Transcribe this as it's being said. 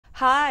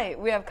Hi,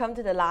 we have come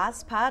to the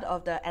last part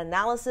of the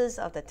analysis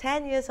of the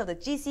 10 years of the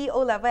GCE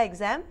O-level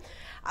exam.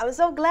 I'm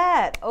so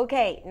glad.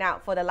 Okay,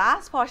 now for the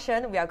last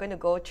portion, we are going to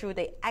go through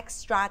the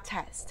extra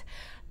test.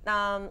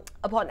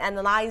 Upon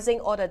analyzing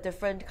all the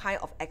different kind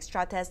of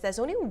extra tests, there's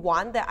only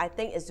one that I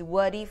think is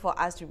worthy for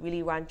us to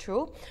really run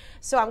through.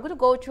 So I'm going to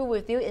go through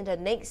with you in the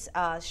next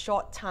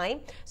short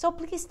time. So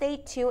please stay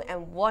tuned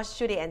and watch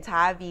through the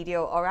entire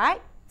video,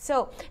 alright?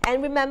 So,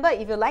 and remember,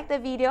 if you like the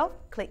video,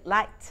 click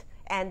like.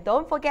 And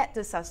don't forget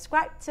to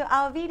subscribe to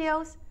our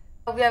videos.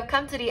 We have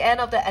come to the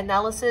end of the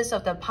analysis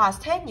of the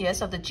past 10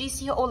 years of the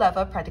GCE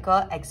O-level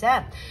practical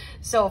exam.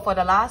 So for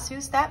the last few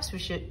steps,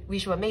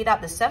 which were made up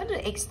the 7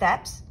 to 8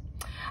 steps,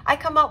 I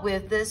come up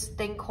with this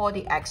thing called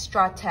the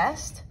extra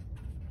test.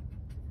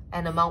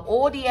 And among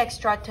all the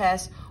extra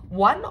tests,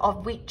 one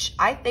of which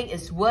I think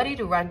is worthy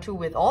to run through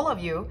with all of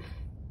you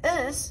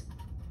is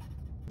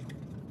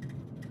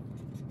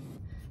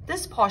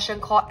this portion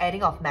called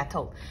adding of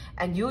metal.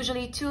 And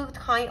usually two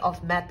kinds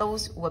of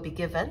metals will be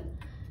given.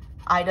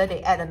 Either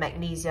they add a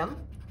magnesium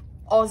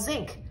or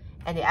zinc.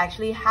 And it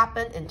actually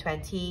happened in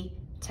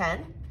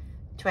 2010,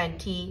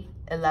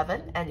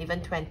 2011, and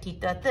even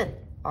 2013.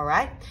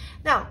 Alright?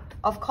 Now,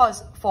 of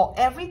course, for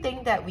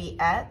everything that we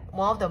add,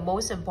 one of the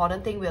most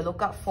important things we'll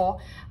look out for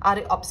are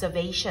the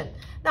observation.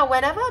 Now,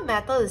 whenever a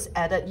metal is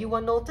added, you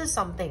will notice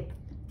something.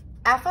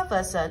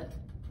 Effervescent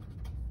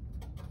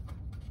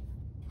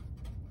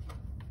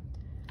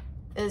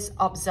is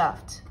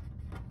observed.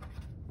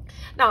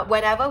 Now,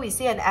 whenever we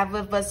see an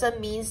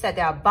effervescent means that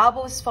there are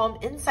bubbles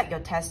formed inside your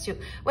test tube.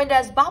 When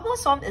there's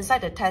bubbles formed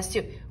inside the test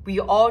tube, we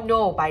all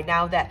know by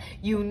now that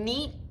you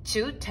need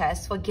to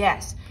test for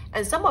gas.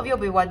 And some of you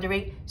will be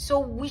wondering, so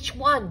which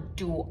one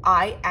do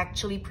I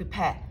actually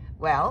prepare?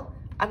 Well,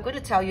 I'm going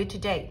to tell you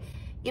today.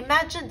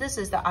 Imagine this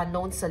is the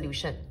unknown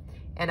solution.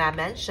 And I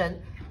mentioned,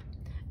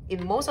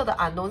 in most of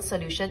the unknown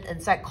solution,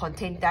 inside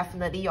contain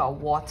definitely your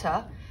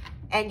water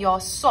and your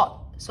salt.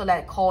 So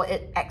let's call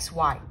it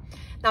XY.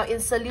 Now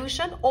in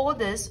solution, all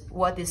this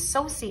will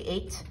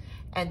dissociate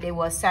and they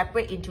will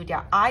separate into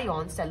their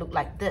ions that look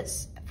like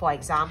this, for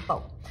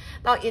example.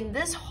 Now in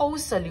this whole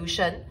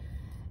solution,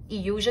 it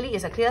usually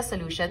is a clear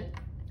solution,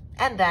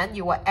 and then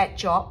you will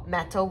add your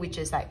metal, which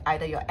is like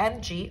either your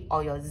Mg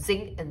or your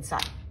zinc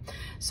inside.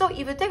 So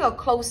if you take a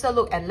closer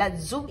look and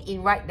let's zoom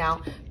in right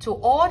now to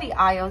all the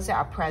ions that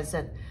are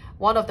present,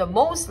 one of the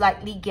most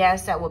likely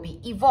gas that will be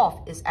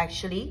evolved is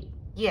actually,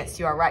 yes,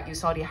 you are right, you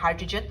saw the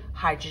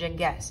hydrogen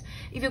gas.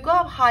 If you go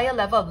up higher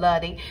level of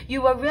learning,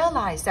 you will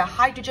realize that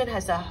hydrogen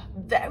has a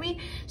very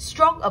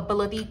strong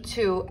ability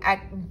to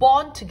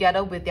bond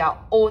together with their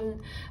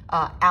own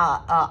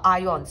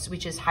ions,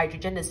 which is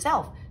hydrogen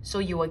itself. So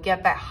you will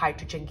get back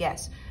hydrogen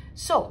gas.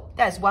 So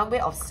that's one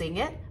way of seeing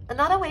it.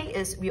 Another way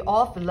is we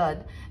all have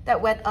learned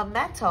that when a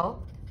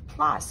metal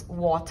plus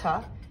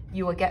water,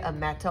 you will get a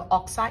metal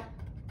oxide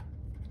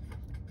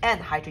and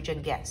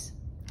hydrogen gas,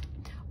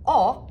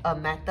 or a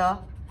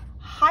metal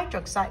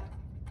hydroxide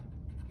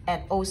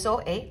and also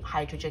a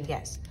hydrogen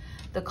gas.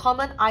 The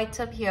common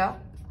item here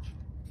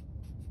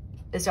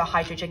is your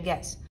hydrogen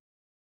gas.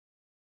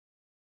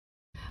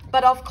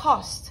 But of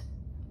course,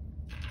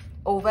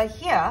 over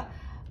here,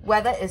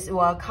 whether it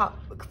will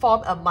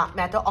form a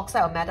metal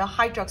oxide or metal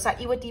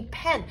hydroxide, it will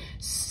depend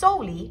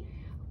solely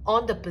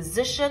on the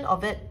position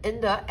of it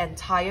in the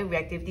entire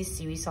reactivity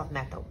series of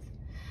metals.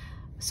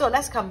 So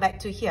let's come back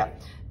to here.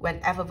 When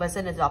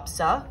effervescent is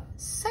observed,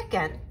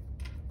 second,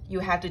 you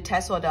have to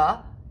test for the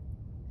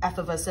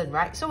effervescent,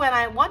 right? So when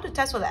I want to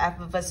test for the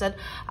effervescent,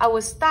 I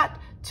will start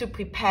to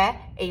prepare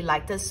a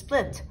lighter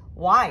splint.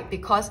 Why?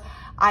 Because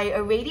I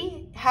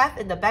already have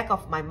in the back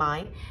of my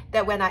mind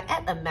that when I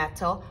add a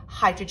metal,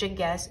 hydrogen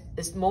gas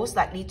is most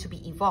likely to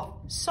be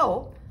evolved.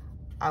 So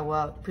I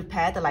will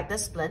prepare the lighter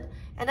splint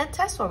and then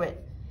test for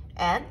it.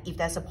 And if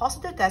there's a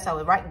positive test, I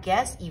will write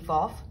gas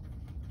evolved.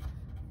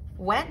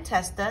 When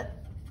tested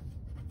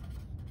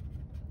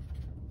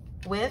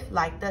with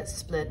lighted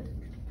splint,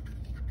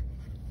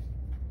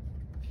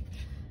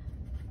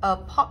 a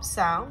pop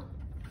sound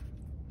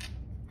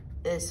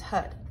is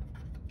heard.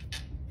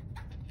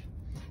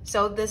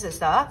 So this is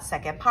the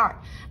second part.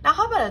 Now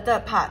how about the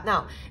third part?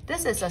 Now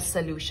this is a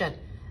solution.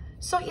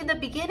 So in the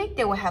beginning,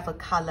 they will have a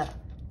color.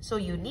 So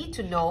you need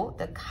to know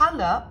the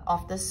color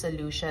of the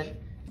solution.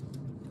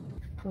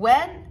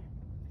 When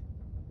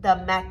the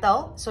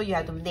metal, so you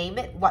have to name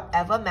it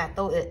whatever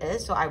metal it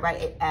is. So I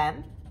write it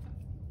M,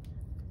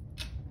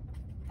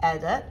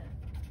 added.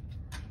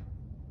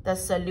 The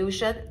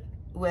solution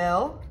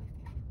will,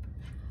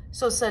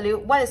 so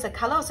what is the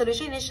color of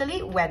solution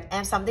initially? When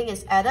something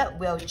is added,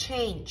 will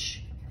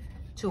change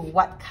to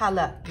what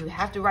color. You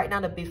have to write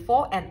down the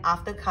before and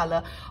after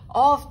color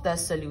of the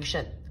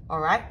solution.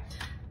 Alright.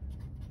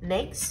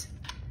 Next,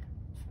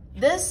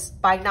 this,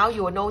 by now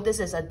you will know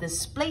this is a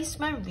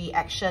displacement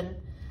reaction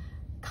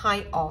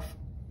kind of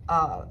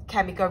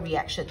chemical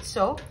reaction.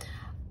 So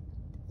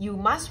you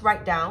must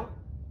write down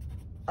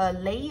a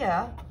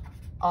layer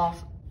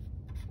of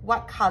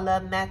what color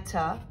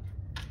matter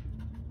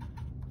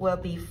will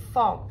be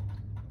formed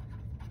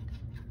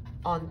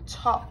on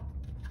top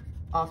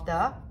of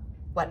the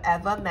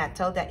whatever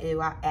metal that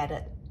you are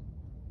added.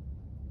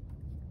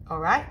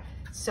 Alright,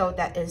 so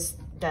that is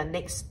the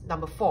next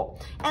number 4.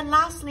 And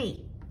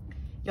lastly,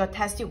 your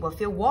test tube will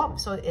feel warm,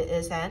 so it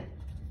is an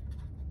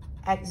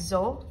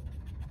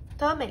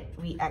exothermic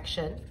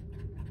reaction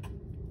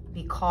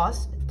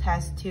because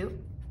test tube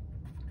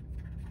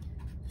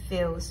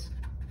feels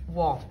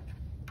warm.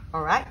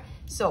 Alright,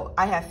 so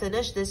I have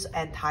finished this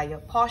entire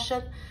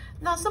portion.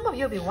 Now some of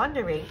you will be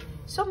wondering,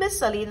 so Miss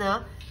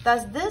Selena,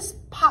 does this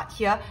part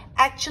here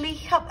actually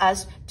help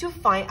us to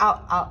find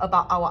out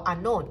about our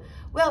unknown?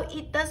 Well,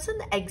 it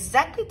doesn't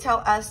exactly tell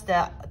us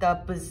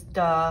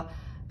the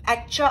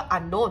actual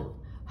unknown.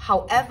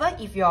 However,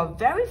 if you are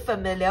very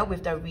familiar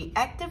with the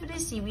reactivity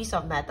series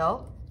of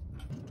metal,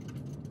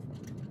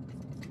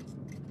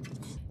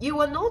 you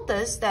will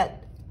notice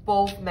that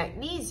both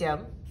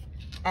magnesium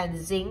and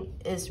zinc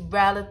is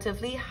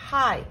relatively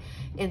high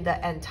in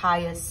the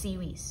entire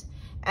series.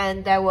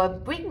 And that will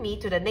bring me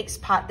to the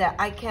next part that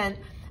I can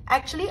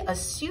actually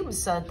assume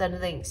certain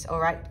things,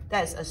 alright?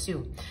 That's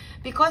assume.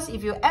 Because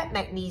if you add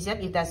magnesium,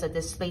 if there's a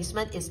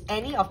displacement, it's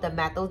any of the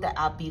metals that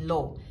are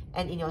below.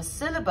 And in your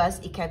syllabus,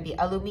 it can be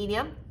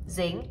aluminium,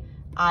 zinc,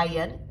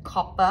 iron,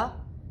 copper,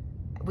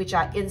 which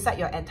are inside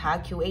your entire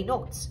QA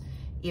notes.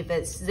 If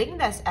it's zinc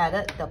that's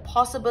added, the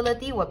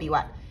possibility will be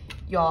what?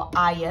 Your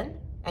iron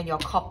and your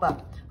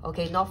copper.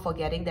 Okay, not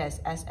forgetting there's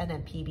SN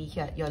and PB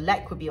here. Your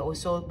lead could be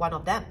also one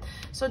of them.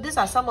 So these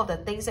are some of the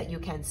things that you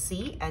can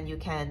see and you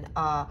can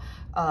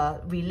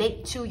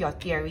relate to your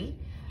theory.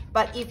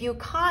 But if you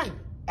can't,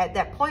 at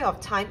that point of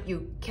time,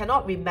 you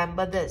cannot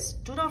remember this,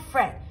 do not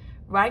fret.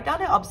 Write down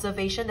the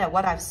observation that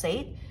what I've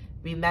said.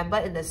 Remember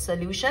in the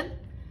solution,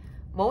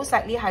 most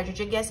likely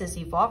hydrogen gas is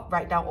evolved.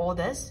 Write down all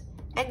this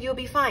and you'll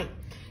be fine.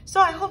 So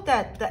I hope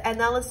that the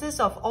analysis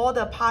of all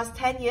the past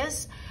 10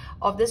 years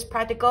of this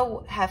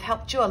practical have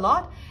helped you a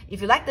lot.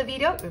 If you like the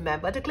video,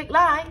 remember to click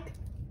like.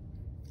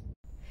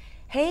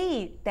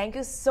 Hey, thank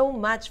you so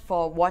much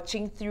for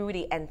watching through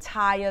the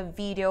entire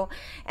video.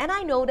 And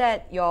I know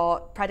that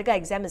your practical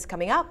exam is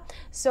coming up,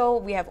 so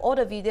we have all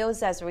the videos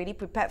that's already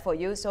prepared for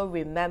you. So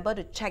remember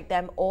to check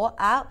them all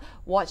out,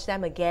 watch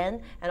them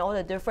again, and all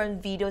the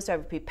different videos that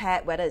we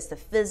prepared, whether it's the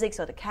physics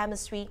or the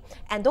chemistry.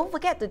 And don't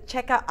forget to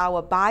check out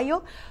our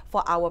bio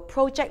for our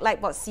Project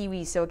Lightboard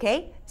series,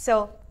 okay?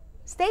 So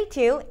stay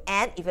tuned,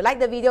 and if you like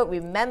the video,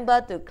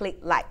 remember to click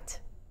like.